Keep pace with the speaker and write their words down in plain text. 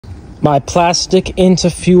My plastic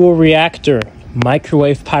interfuel reactor,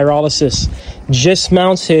 microwave pyrolysis, just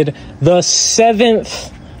mounted the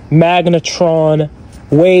 7th Magnetron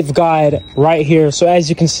waveguide right here. So as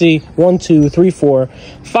you can see, 1, 2, 3, 4,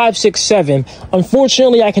 5, 6, 7.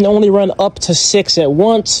 Unfortunately, I can only run up to 6 at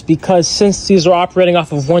once because since these are operating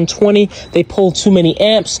off of 120, they pull too many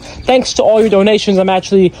amps. Thanks to all your donations, I'm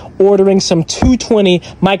actually ordering some 220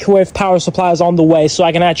 microwave power supplies on the way so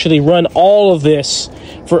I can actually run all of this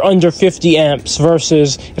for under 50 amps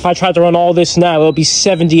versus if I tried to run all this now, it'll be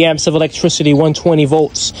 70 amps of electricity, 120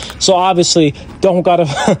 volts. So obviously, don't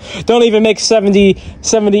even make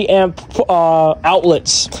 70 amp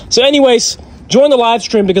outlets. So anyways, join the live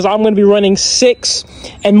stream because I'm going to be running 6.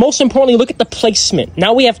 And most importantly, look at the placement.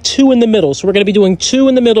 Now we have 2 in the middle. So we're going to be doing 2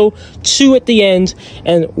 in the middle, 2 at the end,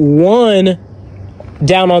 and 1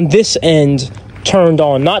 down on this end turned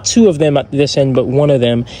on. Not 2 of them at this end, but 1 of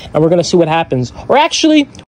them. And we're going to see what happens. Or actually,